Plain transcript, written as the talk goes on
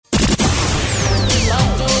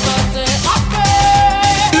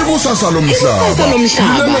Ikusasa lomhlaba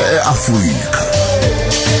lilele eAfrika.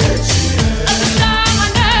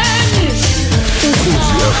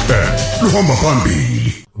 Luhamba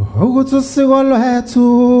phambili. Ukuthi usiko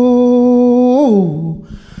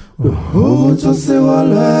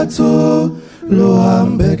lwethu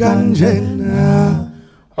luhambe kanjena.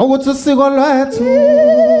 Ukuthi usiko lwethu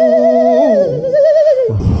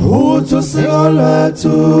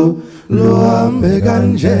luhambe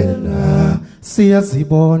kanjena.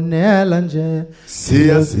 Siyazibonela nje,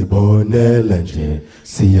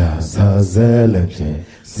 siyazazela nje,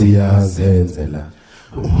 siyazenzela.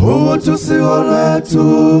 Ukuthi usiko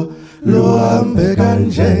lwethu luhambe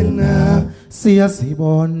kanjena.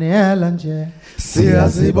 Siyazibonela nje,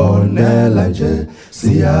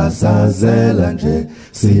 siyazazela nje,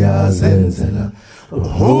 siyazenzela.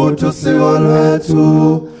 Ukuthi usiko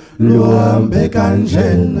lwethu luhambe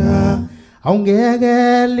kanjena.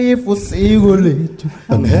 Awungeke lifu usiko lethu,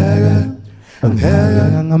 angeke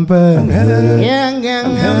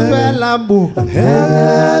ngempela bu,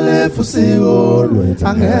 angeke lifu usiko lethu,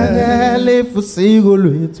 angeke lifu usiko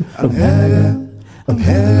lethu, angeke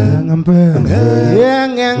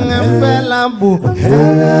ngempela bu,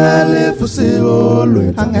 angeke lifu usiko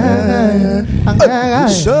lethu,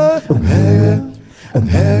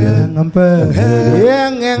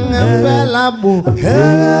 ngempela bu,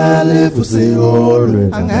 lifu usiko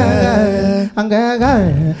lethu,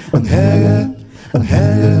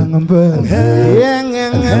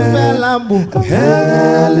 ngempela bu,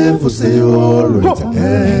 lifu usiko lethu,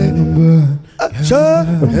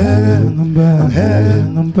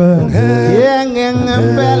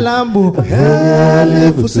 ngempela bu,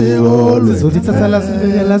 lifu usiko lethu. Sizolithatha la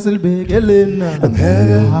silbekelena,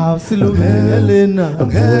 silubekelena,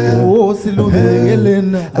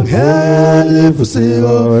 silubekelena, lifu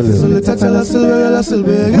usiko lethu. Sizolithatha la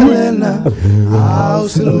silbekelena,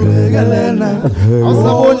 silubekelena,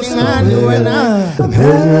 awusaboni ngani wena,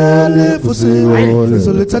 lifu usiko lethu.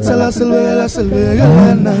 Sizolithatha la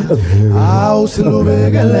silbekelena,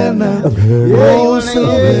 silubekelena,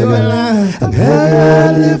 silubekelena,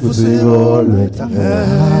 lifu usiko lethu.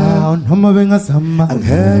 Noma bengazama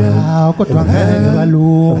kodwa ngeke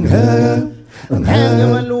balunge,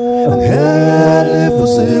 lifu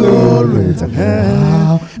usiko lethu.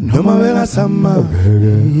 Noma bengazama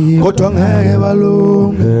kodwa ngeke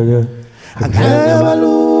balunge,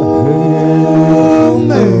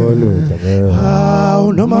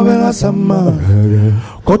 noma bengazama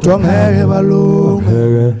kodwa ngeke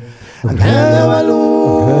balunge,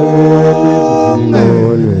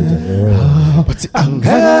 bathi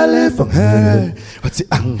angele fangele, bathi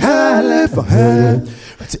angele fangele,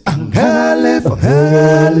 bathi angele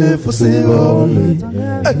fangele fusiko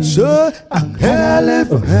lethu, angele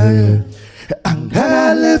fangele,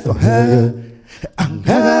 angele fangele,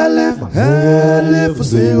 angele fangele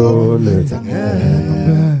fusiko lethu.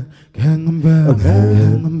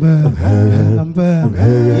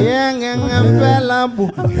 Ngempela bu,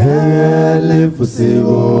 lifu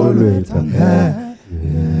usiko lethu.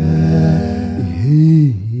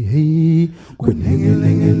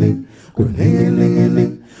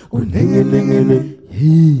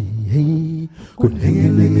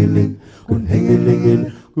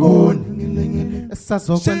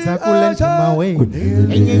 Sazokwenza kule njama we,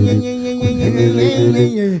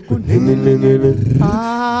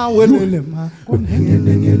 welelema,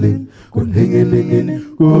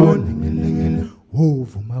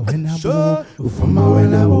 uvuma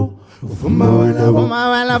wena bo, uvuma wena bo, uvuma wena bo,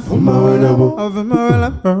 uvuma wena bo, uvuma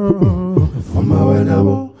wena bo, uvuma wena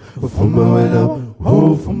bo, uvuma wena bo,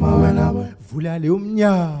 uvuma wena bo. Vula le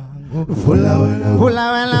umnyango, vula wena bo,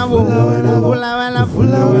 vula wena bo, vula wena bo, vula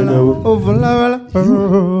wena bo, vula wena bo,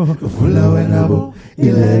 vula wena bo,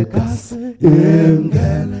 ilegas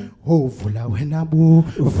ingene. Vula wena bo,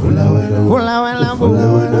 vula wena bo, vula wena bo,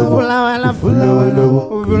 vula wena bo,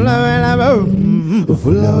 vula wena bo,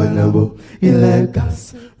 vula wena bo,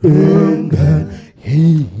 ilegas ingene.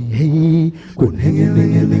 Hey,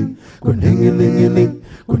 kunengelengeling, kunengelengeling,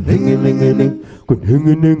 kunengelengeling,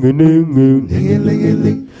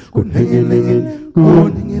 kunengelengeling, kunengelengeling,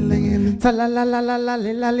 kunengelengeling,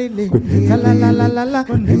 talalalalalalalele, talalalalala,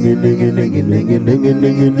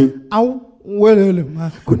 kunengelengelengelengelengeling. Au.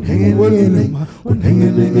 Welelema, welelema,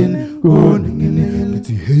 kunengelengeling,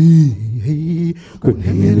 kunengelengeling, hey,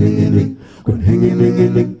 kunengelengeling,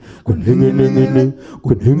 kunengelengeling, kunengelengeling,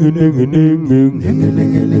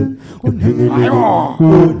 kunengelengeling, kunengelengeling,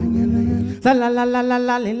 la la la la la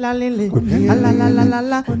la la la la la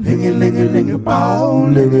la, kunengelengeling,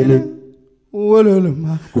 paulengeling,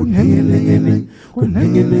 welelema, kunengelengeling,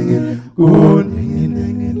 kunengelengeling,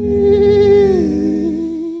 kunengelengeling.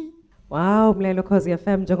 umlalelo Khosi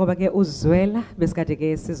FM njengoba ke uzwela besikade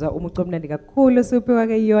ke sizwa umucu omnandi kakhulu suphiwa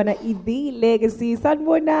ke yona i-The Legacy.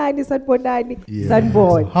 Sanibonani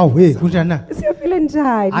sanibona. Hawe kunjani na? Siyaphila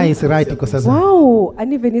njani? Hayi si right nkosazana. Wow,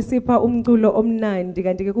 anive nisipha umculo omnandi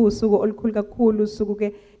kanti ke kuusuku olukhulu kakhulu usuku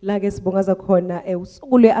ke la ke Sibungaza khona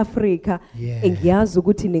usuku lweAfrika. Ngiyazi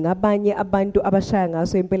ukuthi ningabanye abantu abashaya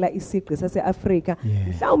ngaso impela isiqi sase-Afrika.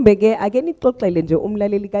 Mhlawumbe ke ake nixoxele nje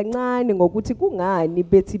umlaleli kancane ngokuthi kungani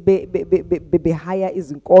bethi behaya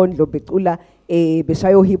izinkondlo becula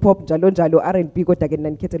beshayo hip hop njalo R&B kodwa ke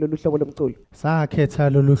nanikhethe lolu hlobo lomculo. Sakhetha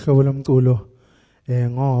lolu hlobo lomculo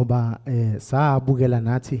ngoba sabukela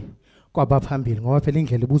nathi kwabaphambili ngoba phela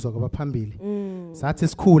indlela ibuzwa kwabaphambili. Sathi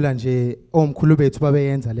sikhula nje omkhulu bethu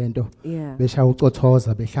babeyenza lento beshaya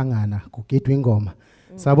ucothoza behlangana kugidwa ingoma.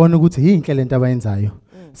 Sabona ukuthi yinhle lento abayenzayo.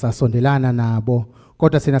 Sasondelana nabo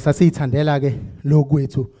kodwa sina sasiyithandela ke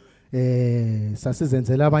lokwethu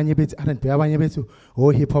sasizenzela abanye bethu R&B abanye bethu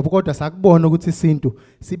hip hop kodwa sakubona ukuthi isintu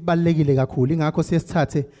sibalekile kakhulu ingakho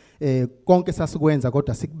siyesithathe konke sasikwenza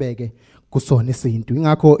kodwa sikubeke kusona isintu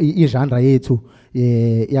ingakho igenre yethu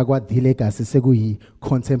yakwa The Legacy sekuyi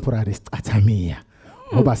contemporary scathamiya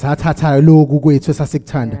ngoba sathatha lokhu kwethu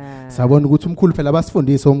sasikuthanda sabona ukuthi umkhulu phela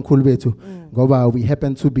basifundise omkhulu bethu ngoba we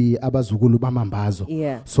happen to be abazukulu bamambazo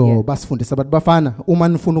so basifundisa abantu bafana uma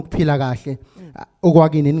nifuna ukuphila kahle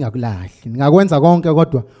okwakini ningakulahli ningakwenza konke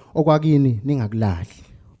kodwa okwakini ningakulahli.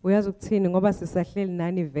 Uyazi ukuthini ngoba sisahleli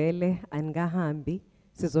nani vele anikahambi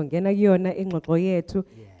sizongena kuyona ingxoxo yethu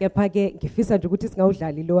kepha ke ngifisa nje ukuthi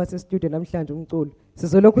singawudlali lo wase studio namhlanje umculo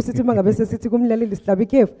sizolokhu sithi mangabe sesithi kumlaleli sihlaba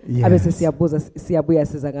ikhefu abese siyabuza siyabuya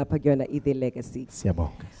siza ngapha kuyona i-The Legacy.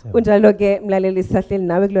 Siyabonga. Kunjalo ke mlaleli sisahleli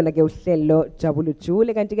nawe kulona ke uhlelo Jabulu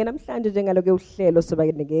Jule kanti ke namhlanje njengalo ke uhlelo soba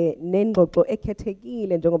ke nengxoxo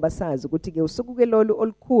ekhethekile njengoba sazi ukuthi ke usuku ke lolu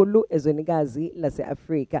olukhulu ezwenikazi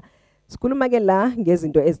lase-Afrika. Sikhuluma ke la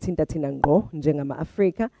ngezinto ezithinta thina ngqo njengama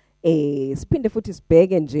Afrika siphinde futhi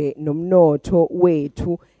sibheke nje nomnotho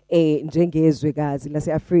wethu njengezwekazi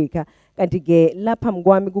lase-Afrika kanti ke lapha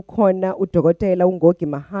mkwami kukhona udokotela uNgogi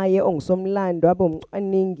Mahaye owusomlando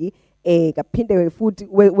abomcwaningi kaphinde futhi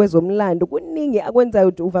wezomlando kuningi akwenzayo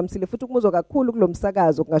ukuthi uvamsile futhi kumuzwa kakhulu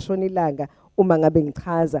kulomsakazo kungashona ilanga uma ngabe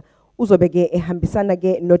ngichaza uzobe ke ehambisana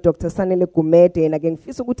ke noDr Sanele Gumede yena ke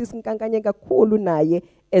ngifisa ukuthi sinkankanye kakhulu naye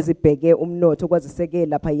ezibheke umnotho kwaziseke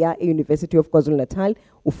lapha ya University of KwaZulu-Natal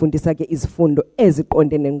ufundisa ke izifundo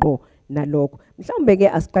eziqondene ngqo nalokho. Mhlawumbe ke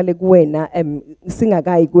asiqale kuwena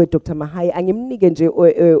singakayi kuwe Dr Mahaye angimnike nje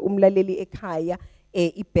umlaleli ekhaya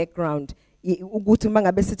i-background ukuthi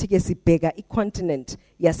mangabe sithi ke sibheka i-continent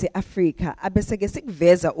yase-Afrika abese ke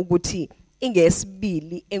sikuveza ukuthi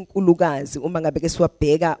ingesibili enkulukazi uma ngabe ke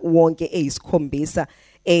siwabheka wonke eyisikhombisa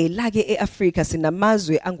la ke eAfrika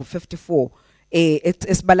sinamazwe angu-54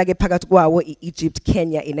 esibala ke phakathi kwawo iEgypt,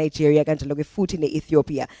 Kenya, eNigeria kanjalo ke futhi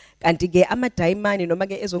neEthiopia kanti ke amadayimani noma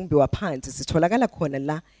ke ezongbiwa phansi sitholakala khona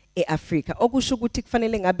la eAfrika okusho ukuthi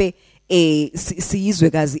kufanele ngabe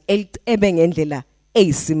siyizwekazi elicebe ngendlela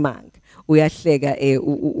eyisimanga. Uyahleka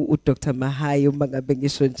uDr Mahaye uma ngabe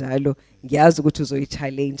ngisho njalo ngiyazi ukuthi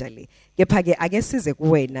uzoyi-challenge le kepha ke ake size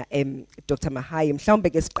kuwena Dr Mahaye mhlawumbe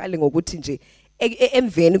ke siqale ngokuthi nje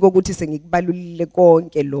emveni kokuthi sengikubalulile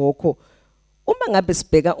konke lokho uma ngabe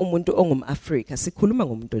sibheka umuntu ongumAfrika sikhuluma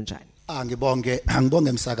ngomuntu onjani? Ngibonge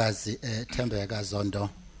umsakazi Thembeka Zondo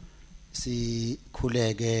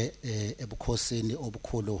sikhuleke ebukhosini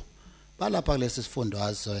obukhulu balapha kulesi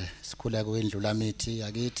sifundazwe sikhuleke kwindlula mithi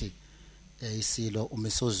yakithi isilo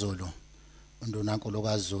umisozulu undunankulu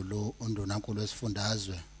kaZulu undunankulu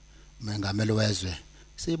wesifundazwe umengameli wezwe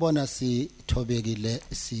sibona sithobekile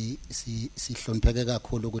sihlonipheke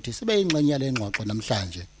kakhulu ukuthi sibe ingxenye lengxoxo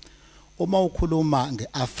namhlanje uma ukhuluma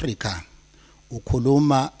ngeAfrika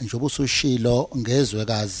ukhuluma njengoba usushilo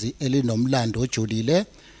ngezwekazi elinomlando ojulile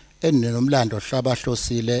elinomlando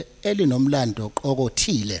hlabahlosile elinomlando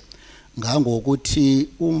qokothile ngangokuthi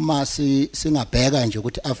uma singabheka nje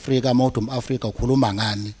ukuthi Afrika modum Afrika ukhuluma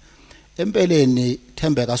ngani empeleni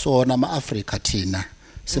Thembeka sona ama-Afrika thina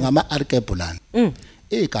singama arkebulan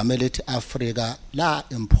igama elithi Afrika la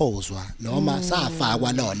imposwa noma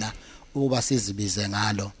safakwa lona ukuba sizibize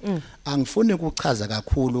ngalo angifuni ukuchaza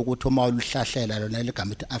kakhulu ukuthi uma uluhlahlela lona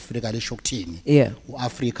igama elithi Afrika lisho ukuthini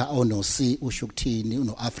uAfrika ono C usho ukuthini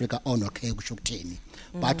unoAfrika ono K usho ukuthini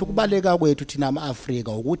but ukubaleka kwethu thina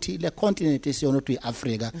ama-Afrika ukuthi le continent esiyona ukuthi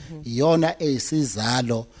iAfrika iyona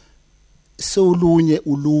eyisizalo solunye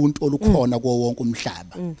uluntu olukhona kuwo wonke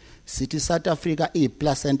umhlaba sithi South Africa i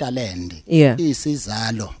placenta land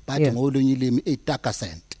isizalo but ngolunye ilimi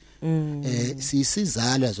iTakasent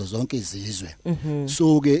sisizala zonke izizwe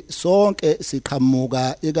so ke sonke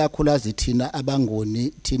siqhamuka ikakhulukazi thina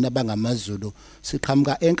abangoni thina abangamaZulu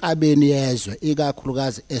siqhamuka enkabeni yezwe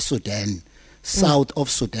ikakhulukazi eSudan south of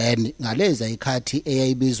Sudan ngaleza ikhathi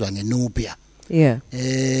eyayibizwa ngeNubia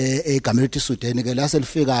egama elithi Sudan ke la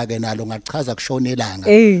selifika ke nalo ngachaza kushona elanga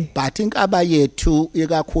but inkaba yethu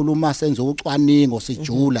ikakhulu uma senza ucwaningo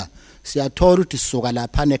sijula siyathola ukuthi sisoka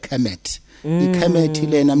lapha neKemet iKemet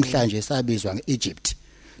le namhlanje esabizwa ngeEgypt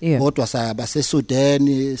kodwa saba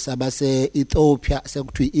seSudan saba seEthiopia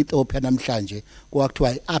sekuthiwa iEthiopia namhlanje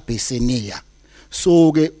kwakuthiwa iAbyssinia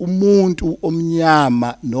so ke umuntu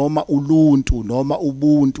omnyama noma uluntu noma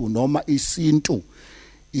ubuntu noma isintu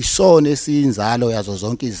isona esiyinzalo yazo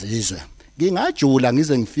zonke izizwe ngingajula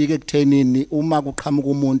ngize ngifike ekuthenini uma kuqhamuka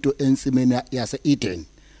umuntu ensimini yaseEden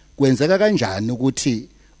kwenzeka kanjani ukuthi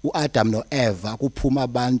uAdam noEva kuphuma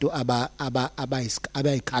abantu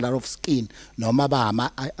abayi-color of skin noma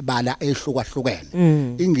bala ehlukahlukene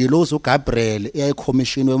ingilosi uGabriel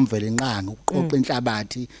eyayikhomishini wemvelo enqanga ukuqoqa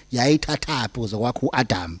inhlabathi yayithathaphi ukuze kwakho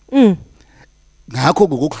uAdam ngakho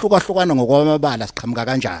ngokuhlukahlukana ngokwamabala siqhamuka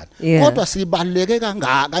kanjani kodwa sibaleke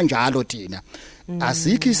kanjalo thina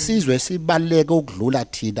asikho isizwe sibaleke ukudlula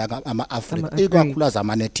thina ama-Afrika ikakhulukazi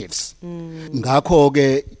ama-natives ngakho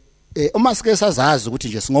ke uma sike sazazi ukuthi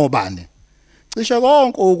nje singobani cishe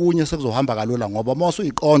konke okunye sekuzohamba kalula ngoba mase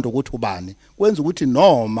uyiqonda ukuthi ubani kwenza ukuthi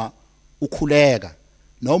noma ukhuleka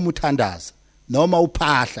noma uthandaza noma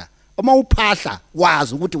uphahla uma uphahla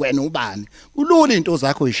wazi ukuthi wena ubani kulula into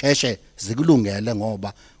zakho isheshe zikulungele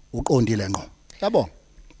ngoba uqondile ngqo yabo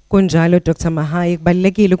kunjalo Dr Mahaye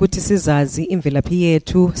kubalekile ukuthi sizazi imvelaphi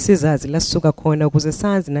yethu sizazi la sisuka khona ukuze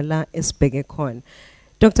sazi nala esibheke khona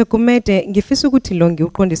Dr Kumede ngifisa ukuthi lo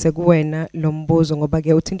ngiuqondise kuwena lo mbuzo ngoba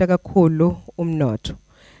ke uthinta kakhulu umnotho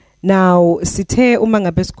now sithe uma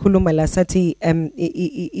ngabe sikhuluma la sathi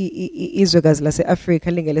izwekazi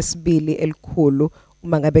lase-Afrika lingelesibili elikhulu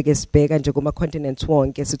uma ngabe ke sibheka nje kuma continents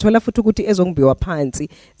wonke sithola futhi ukuthi ezongibiwa phansi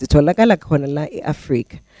zitholakala khona la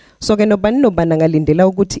eAfrica so ke nobani ngalindela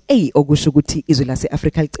ukuthi okusho ukuthi izwe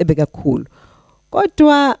lase-Afrika licebe kakhulu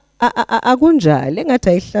kodwa akunjalo engathi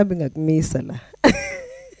ayihlabi ngakumisa la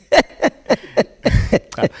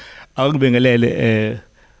cha awungibingelele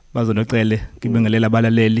bazonocele ngibingelela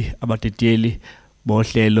abalaleli abadediyeli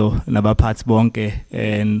bohlelo nabaphathi bonke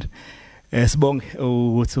and sibonge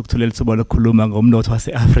ukuthi ukutholela ithuba lokukhuluma ngomnotho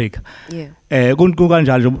waseAfrika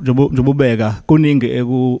kunkanjalo njobubeka kuningi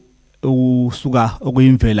usuka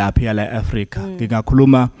okuyimvelaphi yala eAfrika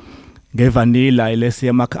ngingakhuluma ngevanilla lesi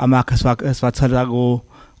amakha eswathatha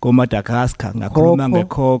ko Madagascar ngakhuluma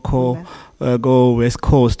ngekhokho go West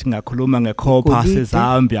Coast ngakhuluma ngekhopa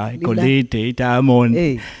seZambia igolide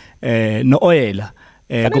idiamond no oil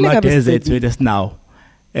kuma desert wethu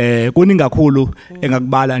kuningi kakhulu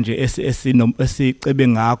engakubala nje esicebe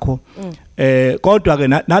ngakho kodwa ke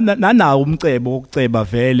nanawo umcebo wokuceba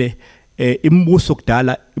vele imibuso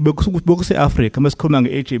kudala bekuse Africa masikhuluma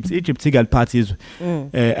ngeEgypt Egypt ikaliphatha izwe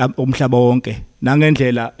umhlaba wonke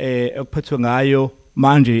nangendlela okuphethwe ngayo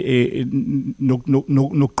manje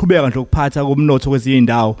nokuqhubeka nje ukuphatha komnotho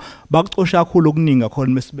kwezindawo bakucosha kakhulu okuningi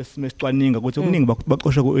khona mesicwaninga ukuthi okuningi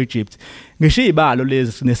baqosha kuEgypt ngisho izibalo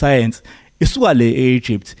lezi nescience isuka le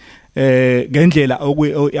eEgypt ngendlela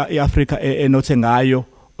iAfrica enothe ngayo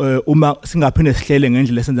uma singaphinde sihlele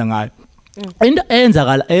ngendlela esenza ngayo into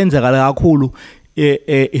eyenzakala kakhulu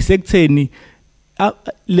isekutheni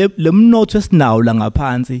lemnotho esinawo la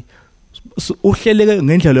ngaphansi uhleleke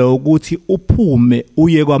ngendlela yokuthi uphume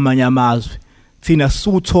uye kwamanye amazwe thina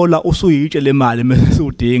suthola usuyitshe lemali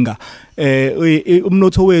mesudinga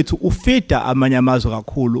umnotho wethu ufida amanye amazwe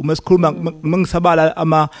kakhulu uma sikhuluma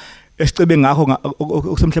mangisabala esicebe ngakho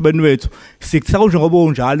okusemhlabeni wethu sikusakusho ngoba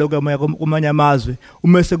unjalo kwamanye amazwe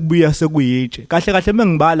uma sekubuya sekuyitshe kahle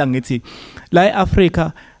mengibala ngithi la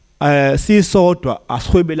eAfrica sisodwa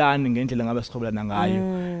asihwebelani ngendlela ngabe sihwebelana ngayo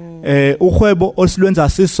uhwebo osilwenza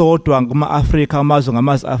sisodwa ngama-Afrika amazwe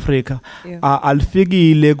ngamazwe-Afrika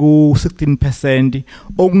alifikile ku 16%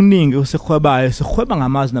 okuningi usihwebayo sihweba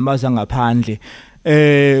ngamazwe namazwe angaphandle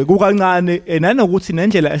kukancane nanokuthi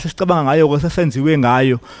nendlela esicabanga ngayo kwesesenziwe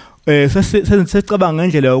ngayo sesicabanga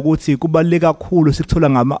ngendlela ukuthi kubaleka kakhulu sikuthola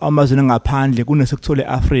ngamazwe ngaphandle kunesikuthola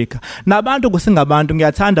eAfrica nabantu kusingabantu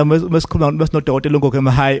ngiyathanda mesikhuluma besinodokotela Ngogi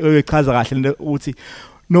Mahaye oyechaza kahle ukuthi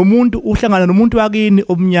nomuntu uhlangana nomuntu wakini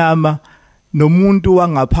omnyama nomuntu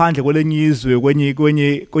wangaphandle kwelenye izwe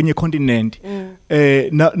kwenye continent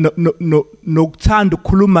nokuthanda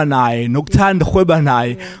ukukhuluma naye nokuthanda uhweba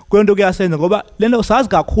naye kwento kuyasenza ngoba lento sazi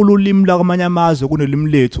kakhulu ulimi lakwamanye amazwe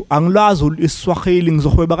kunolimi lethu angilazi iSwahili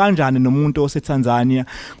ngizohweba kanjani nomuntu oseTanzania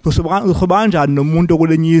ngizohweba kanjani nomuntu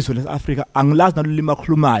okulenye izwe leAfrika angilazi nalolimi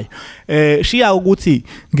akhulumayo shiya ukuthi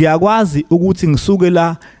ngiyakwazi ukuthi ngisuke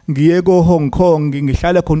la ngiye ko Hong Kong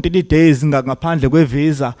ngihlale khona 30 days ngaphandle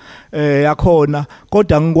kwevisa yakhona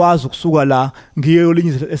kodwa ngikwazi ukusuka la ngiye olinye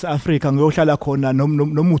izwe leAfrika ngiyohlala khona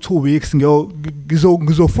noma 2 weeks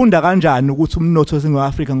ngizofunda kanjani ukuthi umnotho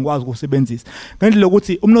weSingapore ngikwazi ukusebenzisa ngendlela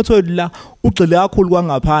ukuthi umnotho wethu la ugcile kakhulu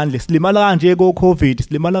kwangaphandle silimala kanje ko COVID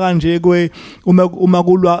silimala kanje uma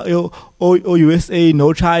kulwa o-USA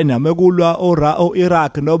no China mekulwa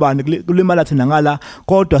o-Iraq nobani kulimala thina ngala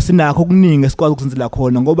kodwa sinakho okuningi esikwazi ukuzenzela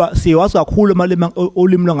khona ngoba siyawazi kakhulu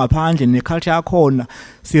olimi lwangaphandle neculture yakhona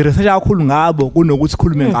siresearch kakhulu ngabo kunokuthi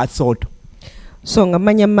sikhulume ngathi sodwa so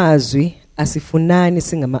ngamanye amazwi asifunani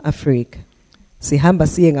singama-Afrika sihamba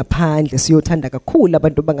siye ngaphandle siyothanda kakhulu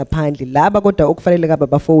abantu bangaphandle laba kodwa okufanele kaba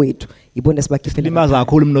bafowethu ibona sibakhifela limaza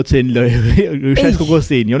kakhulu umnotheni lo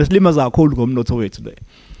ushayisokosini yona silimaza kakhulu ngomnotho wethu lo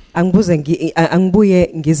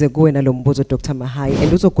angibuye ngize kuwena lo mbuzo Dr Mahaye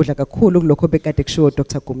and uzogudla kakhulu kulokho bekade kusho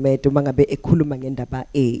Dr Gumede uma ngabe ekhuluma ngendaba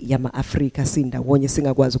yama-Afrika sindawonye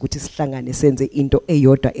singakwazi ukuthi sihlangane senze into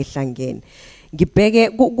eyodwa ehlangene ngibheke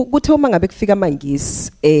kuthe uma ngabe kufika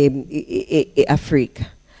amangisi eAfrika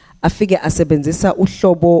afike asebenzisa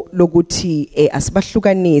uhlobo lokuthi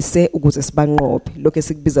asibahlukanise ukuze sibanqophe lokho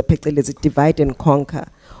esikubiza phecelezi divide and conquer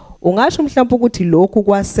ungasho mhlawumbe ukuthi lokhu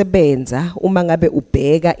kwasebenza uma ngabe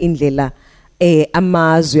ubheka indlela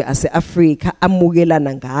amazwe aseAfrika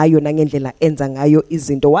amukelana ngayo nangendlela enza ngayo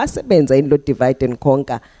izinto wasebenza in lo divide and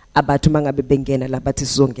conquer abathu mangabe bengena labathi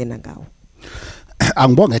sizongena ngawo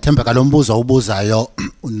angibonge ethembeka lo mbuzo ubuzayo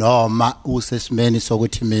noma usesimeni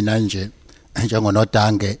sokuthi mina nje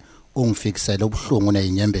njengonodange ungifikisele ubuhlungu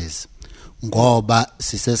nezinyembezi ngoba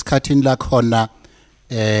sisesikhathini la khona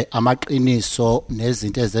amaqiniso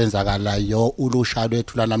nezinto ezenzakalayo ulusha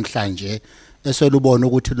lwethu namhlanje eselubona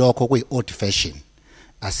ukuthi lokho kuyi old fashion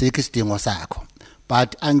asikho isidingo sakho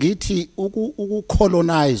but angithi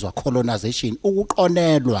colonization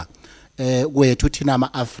ukuqonelwa kwethu thina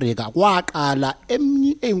ama-Afrika kwaqala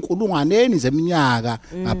eyinkulungwaneni zeminyaka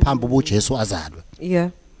ngaphambi uJesu azalwe yeah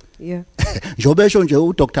njobesho nje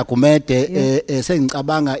uDr Gumede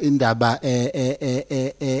sengicabanga indaba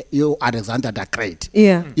yo Alexander the Great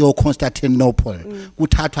yo Constantinople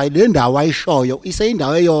kuthathwa le ndawo ayishoyo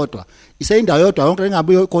iseyindawo eyodwa yonke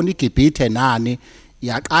engabe khona iGibhithe nani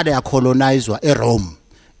yaqala yacolonizwa eRome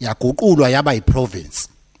yaguqulwa yaba yiprovince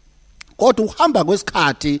kodwa uhamba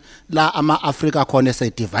kwesikhathi la ama-Afrika khona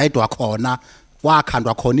esedivide khona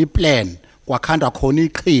wakhandwa khona iplan kwakhandwa khona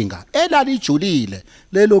iqhinga elalijulile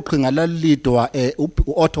lelo qhinga lalidwa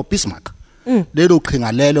uOtto Bismarck lelo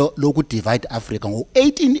qhinga lelo loku divide Africa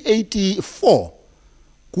ngo1884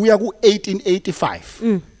 kuya ku1885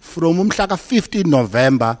 from umhla ka15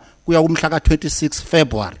 November kuya kumhla ka26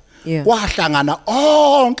 February kwahlangana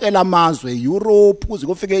onke lamazwe Europe kuze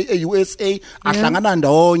kufike eUSA ahlangana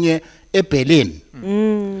ndawonye eBerlin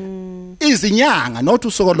izinyanga not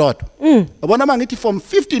usokolodwa yabona mangithi from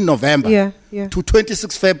 15 November to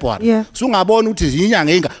 26 February sungabona ukuthi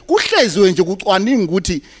izinyanga enga kuhleziwe nje kucwaninga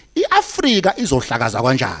ukuthi iAfrika izohlakaza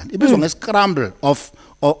kanjani ibizwa nge-scramble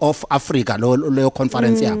of Africa leyo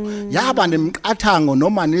conference yaba nemqathango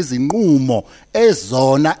noma nezinqumo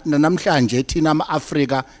ezona namhlanje thina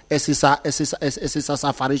ama-Afrika esisa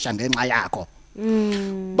safarisha ngenxa yakho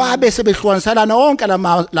babe sebehlukaniselana wonke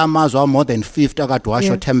lamazwe more than 50 akade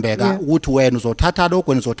washo Thembeka ukuthi wena uzothatha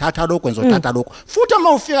lokho uzothatha lokho futhi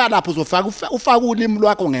uma ufika lapho ufaka ulimi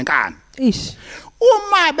lwakho ngenkani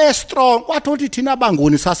uma be strong wathothi thina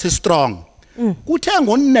abanguni sasi strong kuthe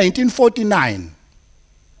ngo1949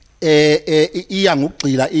 iya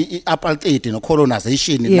ngokugxila iapartheid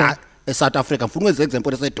nocolonization la eSouth Africa mfuna ukwenza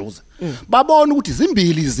example eseduze babona ukuthi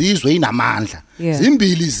zimbili izizwe inamandla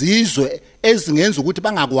zimbili izizwe ezingenza ukuthi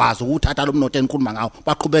bangakwazi ukuthatha lo mnotho enikhuluma ngawo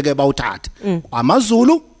baqhubeke bawuthathe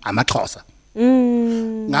amaZulu amaXhosa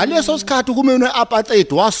ngaleso sikhathi kumene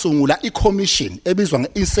apartheid wasungula iCommission ebizwa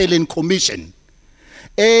ngeInselin Commission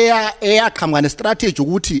eyaqhamuka nestrategy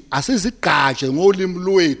ukuthi asizigaje ngolimi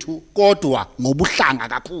lwethu kodwa ngobuhlanga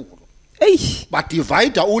kakhulu ba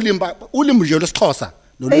divide ulimi nje lwesiXhosa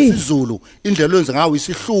lolesizulu indlela lenze ngawo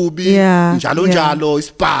isihlubi njalo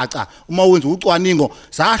isibhaca uma wenza ucwaningo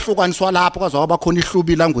zahlukaniswa lapho kwaze kwabakhona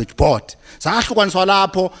ihlubi language board zahlukaniswa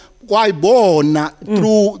lapho kwayibona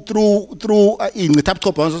through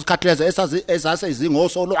incithabuchopho ngesikhathi lezo esase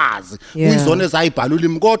izingosolwazi kuyizona ezayibhala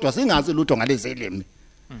ulimi kodwa singazi lutho ngalezi ilimi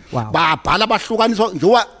babhala bahlukaniswa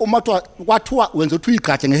njengoba uma kwathiwa wenza uthi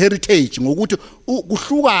uyigatshe ngeheritage ngokuthi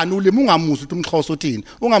kuhlukana ulimi ungamuzi ukuthi umXhosa uthini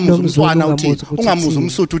ungamuzi umSwana uthini ungamuzi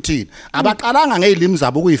umSuthu uthini abaqalanga ngezilimi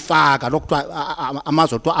zabo kuyifaka lokuthiwa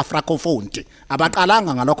amazwe to Africophone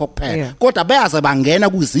abaqalanga ngalokho kuphela kodwa bayaze bangena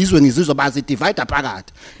kuzizwe ngizizwe bazi divide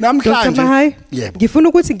phakathi namhlanje ngifuna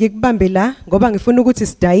ukuthi ngikubambe la ngoba ngifuna ukuthi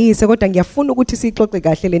sidayise kodwa ngiyafuna ukuthi sixoxe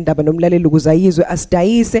kahle le ndaba nomlaleli ukuze ayizwe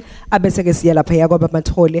asidayise abese ke siya lapha yakwaba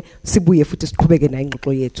mathole sibuye futhi siqhubeke nayo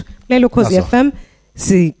ingxoxo yethu lelo Ukhozi FM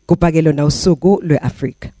sigubhakelo na usuku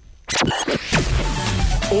lweAfrika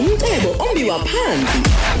umcebo ombiwa phansi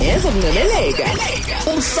ezomnceleleka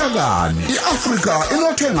umhlakani iAfrika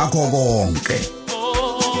inothe ngakho konke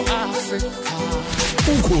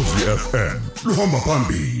Ukhozi FM luhamba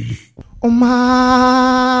phambili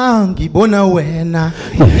uma ngibona wena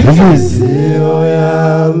inhliziyo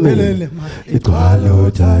yami igcwala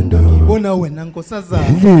uthando ngibona wena nkosazana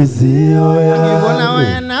inhliziyo yami ngibona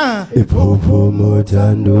wena iphuphuma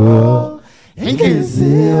uthando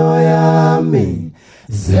inhliziyo yami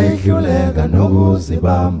zehluleka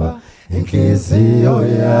nokuzibamba inhliziyo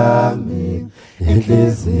yami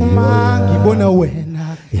inhliziyo uma ngibona wena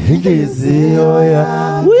inhliziyo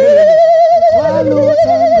yami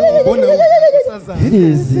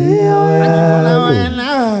inhliziyo yami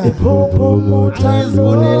iphuphuma uthando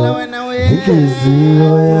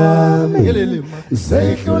inhliziyo yami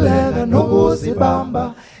zehluleka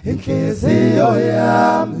nokuzibamba inhliziyo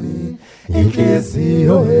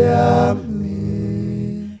yami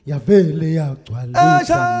yavele yagcwala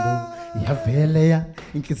uthando yavele ya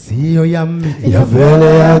inhliziyo yami yavele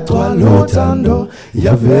yagcwala uthando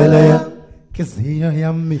yavele ya inhliziyo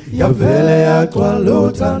yami yavele yagcwala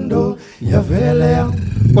uthando yavele ya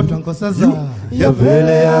kodwa nkosazana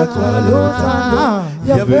yavele yagcwala uthando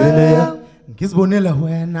yavele ya ngizibonela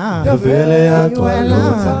wena yavele yagcwala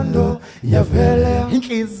uthando yavele ya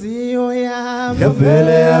inhliziyo yami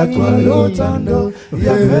yavele yagcwala uthando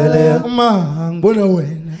yavele ya uma ngibona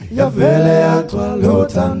wena yavele yagcwala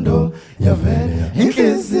uthando yavele ya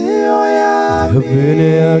inhliziyo yami yavele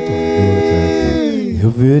yagcwala uthando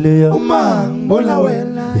yavele ya uma ngibona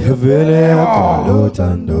wena yavele yagcwala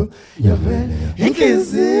uthando yavele ya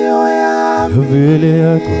inhliziyo yami yavele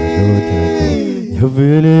yagcwala uthando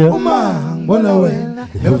yavele ya uma ngibona wena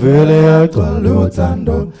yavele yagcwala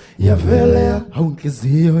uthando yavele ya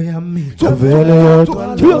inhliziyo yami yavele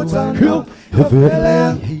yagcwala uthando yavele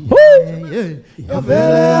ya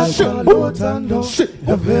yavele yagcwala uthando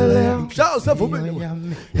yavele ya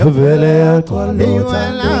yavele yagcwala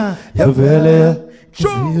uthando yavele ya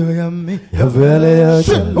inhliziyo yami yavele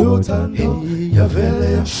yagcwala uthando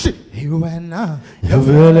yavele ya iwena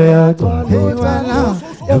yavele yagcwala uthando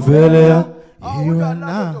yavele ya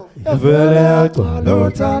iwena yavele yagcwala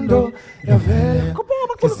uthando yavele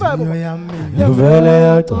inhliziyo yami yavele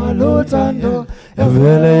yagcwala uthando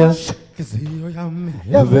yavele ya inhliziyo yami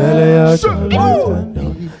yavele yagcwala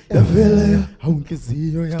uthando yavele ya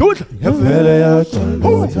inhliziyo yami yavele yagcwala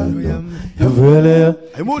uthando yavele ya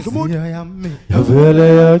inhliziyo yami yavele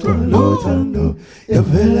yagcwala uthando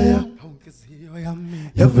yavele ya inhliziyo yami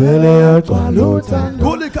yavele yagcwala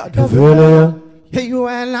uthando yavele ya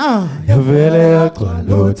Heyuela yavele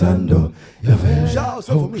yagcwala uthando yavele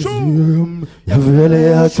yavele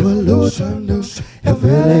yagcwala uthando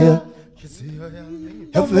yavele ya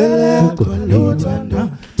yavele yagcwala uthando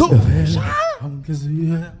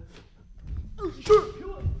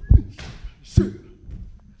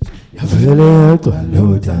yavele yagcwala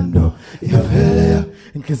uthando yavele ya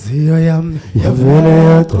inhliziyo yami yavele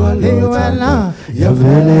yagcwala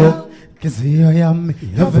yavele ya inhliziyo yami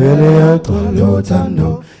yavele yagcwala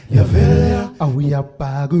uthando yavele ya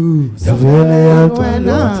awuyabhakuza yavele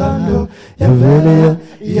yagcwala uthando yavele ya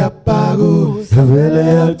yabhakuza yavele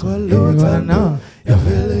yagcwala uthando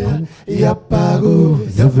yavele ya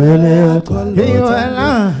yabhakuza yavele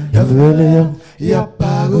yagcwala yavele ya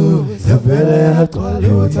yabhakuza yavele yagcwala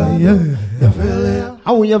uthando yavele ya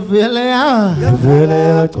awuyavele ya yavele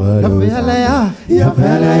yagcwala yavele ya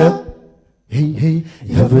yavele ya hey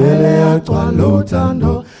yavele yagcwala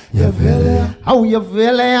uthando yavele ya awu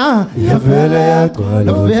yavele ya yavele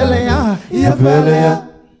yagcwala yavele ya yavele ya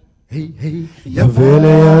hey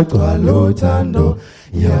yavele yagcwala uthando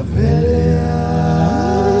yavele ya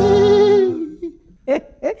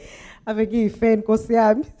Aveki fan Nkosi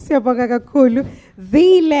yami siyabonga kakhulu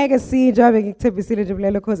the legacy njengoba ngikuthembisile nje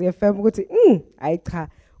kulelo Ukhozi FM ukuthi hayi cha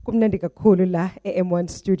Kumnandi kakhulu la e-M1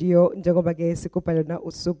 studio njengoba ke sikupha lona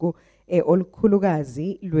usuku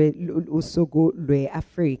olukhulukazi usuku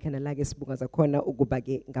lwe-Afrika nala ke Sibungaza khona ukuba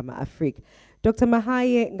ke ngama-Afrika. Dr.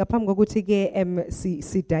 Mahaye ngaphambi kokuthi ke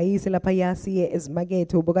sidayise lapha yasiye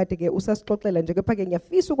ezimakethe ubukade ke usasixoxela nje kepha ke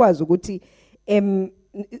ngiyafisa ukwazi ukuthi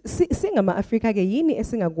singama-Afrika ke yini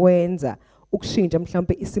esingakwenza ukushintsha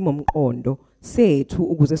mhlawumbe isimo mqondo sethu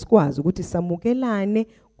ukuze sikwazi ukuthi samukelane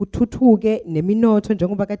kuthuthuke neminotho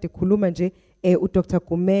njengoba kade khuluma nje uDr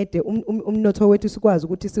Gumede umnotho wethu sikwazi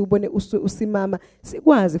ukuthi siubone usimama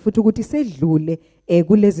sikwazi futhi ukuthi sedlule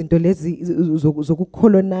kulezi zinto lezi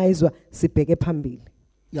zokucolonizwa sibheke phambili.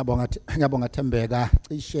 Ngiyabonga Thembeka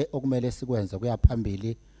cishe okumele sikwenze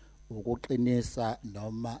kuyaphambili ukuqinisa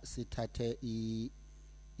noma sithathe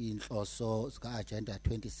inhloso sika agenda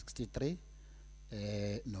 2063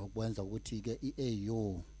 nokwenza ukuthi ke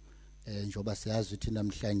iAU njoba siyazi ukuthi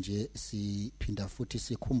namhlanje siphinda futhi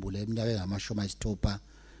sikhumbule eminyaka engamashumi ayisithupha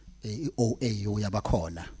iOAU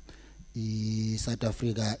yabakhona iSouth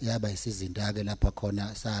Africa yaba isizinda ke lapha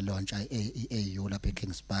khona salauncha iAU lapha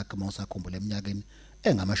eKingsburg mawusakhumbula eminyakeni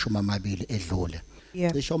engamashumi amabili edlule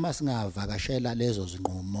cishe uma singavakashela lezo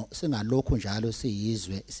zinqumo singalokhu njalo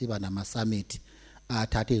siyizwe siba nama summit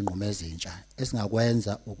athatha izinqumo ezintsha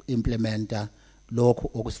esingakwenza ukuimplementa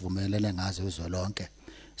lokho okusivumelene ngazo izolonke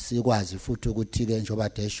sikwazi futhi ukuthi ke njoba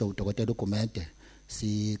desho udokotela uGumede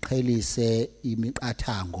siqhelise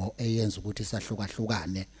imiqathango eyenza ukuthi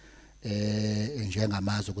sahlukahlukane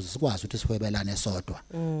njengamazwe ukuze sikwazi ukuthi sihwebelane sodwa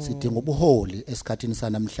sidinga ubuholi esikhathini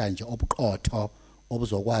sanamhlanje obuqotho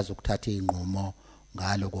obuzokwazi ukuthatha izinqumo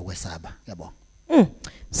ngalo kokwesaba yabonga.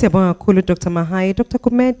 Siyabonga kakhulu Dr. Mahaye. Dr.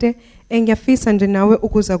 Gumede ngiyafisa nje nawe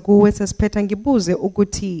ukuza kuwe sesiphetha ngibuze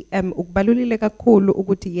ukuthi ukubalulile kakhulu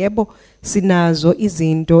ukuthi yebo sinazo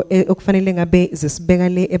izinto okufanele ngabe zisibeka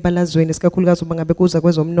le ebalazweni sikakhulukazi uma ngabe kuza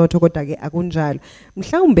kwezomnotho kodwa ke akunjalo.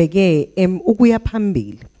 Mhlawumbe ke ukuya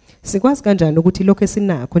phambili sikwazi kanjani ukuthi lokho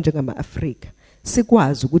esinakho njengama-Afrika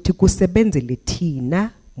sikwazi ukuthi kusebenzele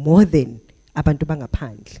thina more than abantu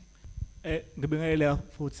bangaphandle. Ngibingelela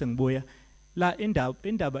futhi sengibuya la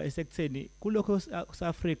indaba esekutheni kulokho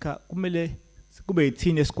Afrika kumele kube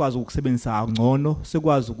yithini esikwazi ukusebenzisa ngcono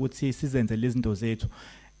sikwazi ukuthi sizenze lezi zinto zethu.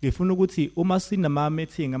 Ngifuna ukuthi uma sinama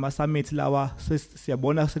meeting ama summit lawa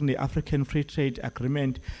siyabona sekune African Free Trade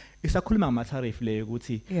Agreement isakhuluma ngama tariff leyo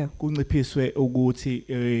ukuthi kunciphiswe ukuthi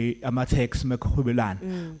ama tax mekhubelana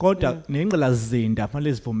kodwa nengqalazinda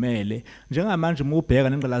fanele sivumele njengamanje uma ubheka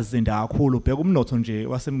nengqalazinda kakhulu ubheka umnotho nje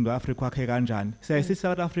waseMzantsi Afrika wakhe kanjani siyayisi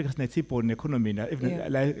South Africa sine T-bone economy na even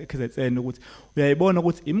la eKZN ukuthi uyayibona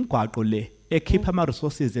ukuthi imigwaqo le ekhipha ama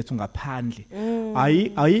resources ethu ngaphandle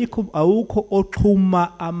awukho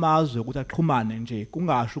oxhuma amazwe ukuthi axhumane nje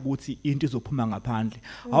kungasho ukuthi into izophuma ngaphandle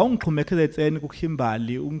awungixhume eKZN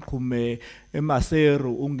kuKhimbali ungixhume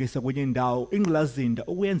eMasero ungise kwenye indawo ingqilazinda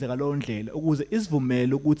ukuyenzeka lo ndlela ukuze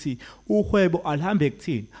isivumele ukuthi uhwebo alihambe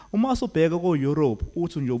kuthini uma usubheka ko Europe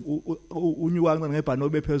uthi nje unyuka kancane ngebhano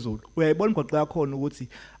bephezulu uyayibona imigwaqo yakhona ukuthi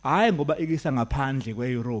hayi ngoba ikisa ngaphandle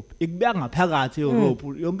kweEurope ikubeka ngaphakathi eEurope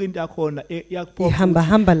yonke into yakhona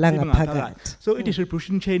ihamba la ngaphakathi so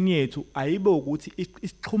i-distribution chain yethu ayibe ukuthi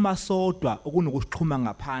isixhuma sodwa okunokusixhuma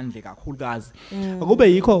ngaphandle kakhulukazi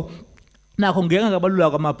akube yikho nakho ngeke ngabalula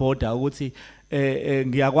kwamabhoda ukuthi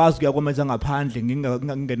ngiyakwazi ukuyakomenza ngaphandle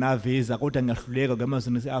ngingena visa kodwa ngiyahluleka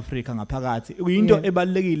kwamazweni eAfrika ngaphakathi into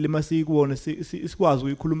ebalekile masikuwona sikwazi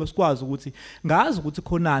ukuyikhuluma sikwazi ukuthi ngazi ukuthi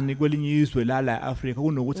khonani kwelinye izwe la eAfrika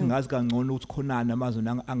kunokuthi ngazi kangcono ukuthi khonani amazweni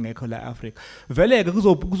angekho la eAfrika veleke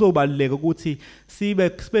kuzobaluleka ukuthi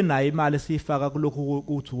sibe nayo imali sifaka kulokho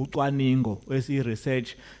ukuthi ucwaningo esi-research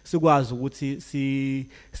sikwazi ukuthi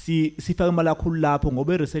sifake imali kakhulu lapho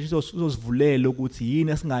ngoba i-research izosivulela ukuthi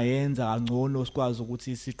yini esingayenza kangcono sikwazi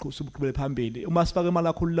ukuthi siqhubele phambili uma sifaka imali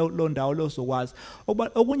kakhulu lo ndawo lo sokwazi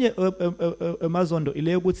okunye emazondo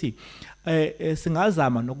ile ukuthi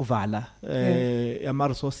singazama nokuvala ama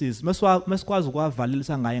resources mesikwazi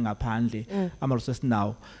ukwavalisa ngaye ngaphandle ama resources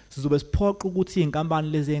nawo sizobe siphoqa ukuthi inkampani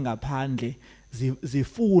lezi engaphandle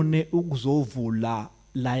zifune ukuzovula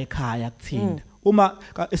la ekhaya kuthina uma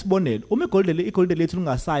isibonelo uma igolide lethu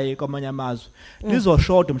lingasayi kwamanye amazwe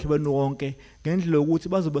lizoshoda emhlabeni wonke ngendlela ukuthi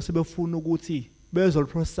bazobe sebefuna ukuthi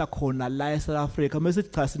bezoliprocessa khona la eSouth Africa mase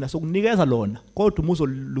cha sina sokunikeza lona kodwa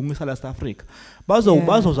umuzolungisa la eSouth Africa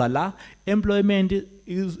bazoza la employment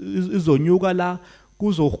izonyuka la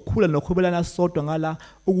kuzokhula nokuhwebelana sodwa ngala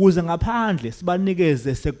ukuze ngaphandle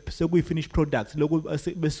sibanikeze sekuyi-finish product lokhu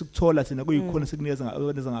besikuthola thina kuyikhona sikunikeza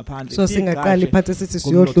ngaphandle so singaqali phansi sithi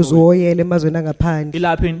siyohluza uoyela emazweni angaphandle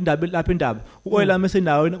lapha indaba uoyela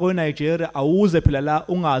mesendaweni ko-Nigeria awuze phela la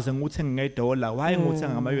ungaze nguthenga ngedola waye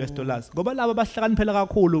nguthenga ngama-US dollars ngoba laba bahlakaniphela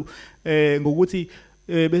kakhulu ngokuthi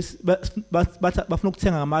bafuna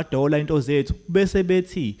ukuthenga ngamadola into zethu bese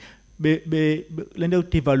bethi lento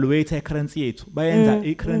devaluate i-currency yethu bayenza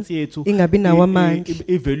i-currency yethu ingabi nawo amandla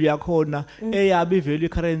i-value yakhona eyabe i-value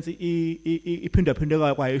currency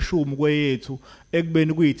iphindaphindeka kwayishumi kweyethu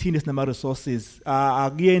ekubeni kuyithini sinama resources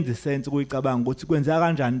akuyenzi sense ukuyicabanga ukuthi kwenzeka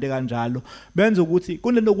kanjani into kanjalo benza ukuthi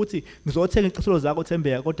kunento ukuthi ngizothenga icitholo zakho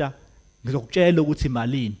Thembeka kodwa ngizokutshela ukuthi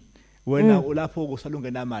malini wena lapho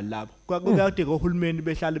kusalungena imali lapho kuyadinga uhulumeni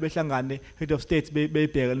behlangane head of state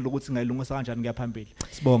bebheka ukuthi ngayilungisa kanjani kuyaphambili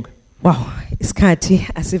sibonke. Wow, isikhathi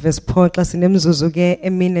asive siphoxa sinemzuzu ke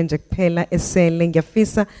emine nje kuphela esele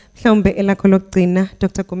ngiyafisa mhlawumbe elakho lokugcina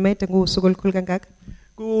Dr. Gumede ngosuku olukhulu kangaka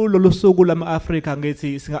kulolu suku lama-Afrika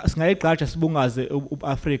ngithi singayigqaja sibungaze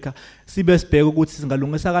u-Afrika sibe sibheke ukuthi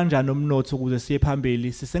singalungisa kanjani umnotho ukuze siye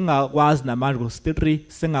phambili sisengakwazi namanje ngo-63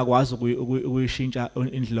 sengakwazi ukuyishintsha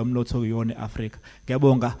indlela umnotho kuyona eAfrika.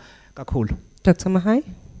 Ngiyabonga kakhulu. Dr. Mahaye.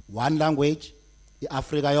 One language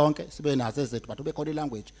iAfrika yonke sibe nazo ezethu but bekhona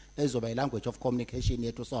ilanguage ezoba ilanguage of communication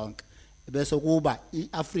yethu sonke bese kuba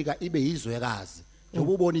iAfrika ibe yizwekazi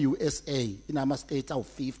njengoba ubona iUSA inama states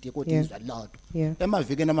awu50 kodwa izwe lodwa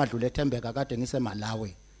emavikeni amadlule eThembeka kade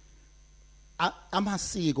ngiseMalawi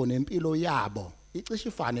amasiko nempilo yabo icishe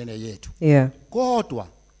ifane neyethu kodwa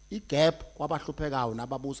igap kwabahluphekayo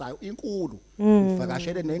nababusayo inkulu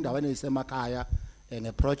uvakashele nendaweni ezisemakhaya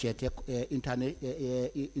ngeproject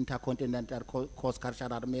intercontinental cross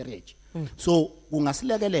cultural marriage so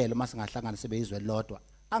kungasilekelela masingahlangana sibe izwe lodwa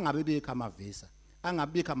angabe bikho amavisa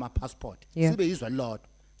angabikho ama passport sibe izwe lodwa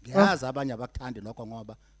ngiyazi abanye abakuthandi lokho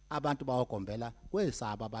ngoba abantu bawogombela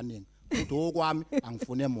kwesaba abaningi ukuthi okwami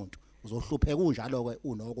angifune umuntu uzohlupheka unjalo ke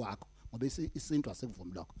unokwakho ngoba isinto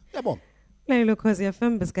asikuvumi lokho yabona. Lelo Khosi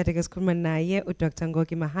FM besikade ke sikhuluma naye uDr.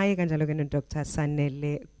 Ngogi Mahaye kanjalo ke noDr.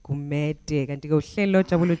 Sanele Gumede kanti ke uhlelo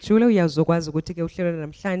Jabulu Jule uyazokwazi ukuthi ke uhlelo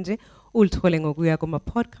namhlanje ulithole ngokuya kuma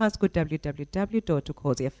podcast ku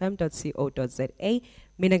www.ukhozifm.co.za.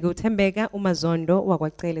 Mina ngiuThembeka uMazondo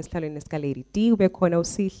wakwacela esihlalweni esikalady D ube khona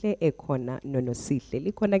uSihle ekhona noNosihle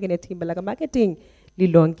likhona ke nethimba la marketing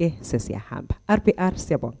lilonke sesiyahamba RPR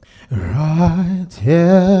siyabonga. Right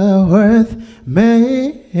here with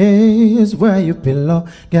me is where you belong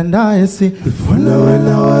and I see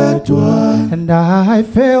and I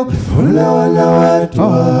feel through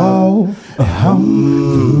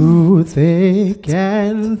thick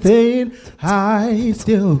and thin I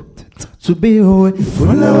still to be with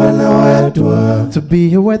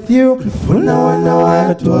you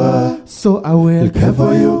so I will care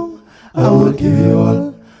for you. I will give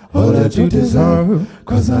you all that you deserve.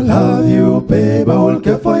 Cause I love you, babe. I will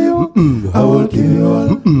care for you. I will give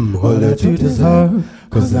you all that you deserve.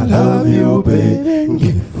 Cause I love you, babe.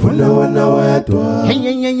 Give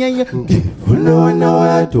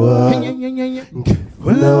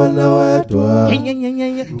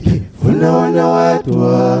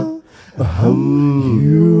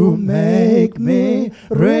you make me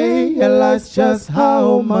realize just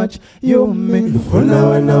how much you mean.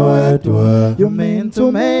 You mean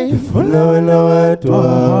to me.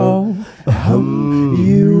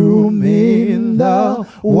 You mean the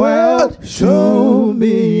world to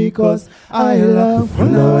me. Cause I love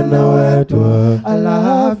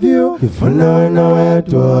you.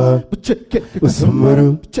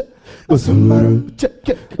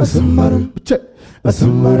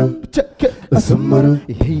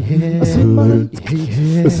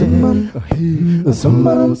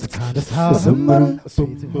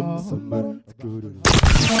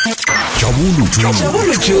 Jabulu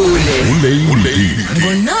Jule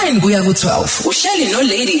ngo-9 kuya ku-12 uhleli no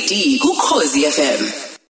Lady D kuKhosi FM.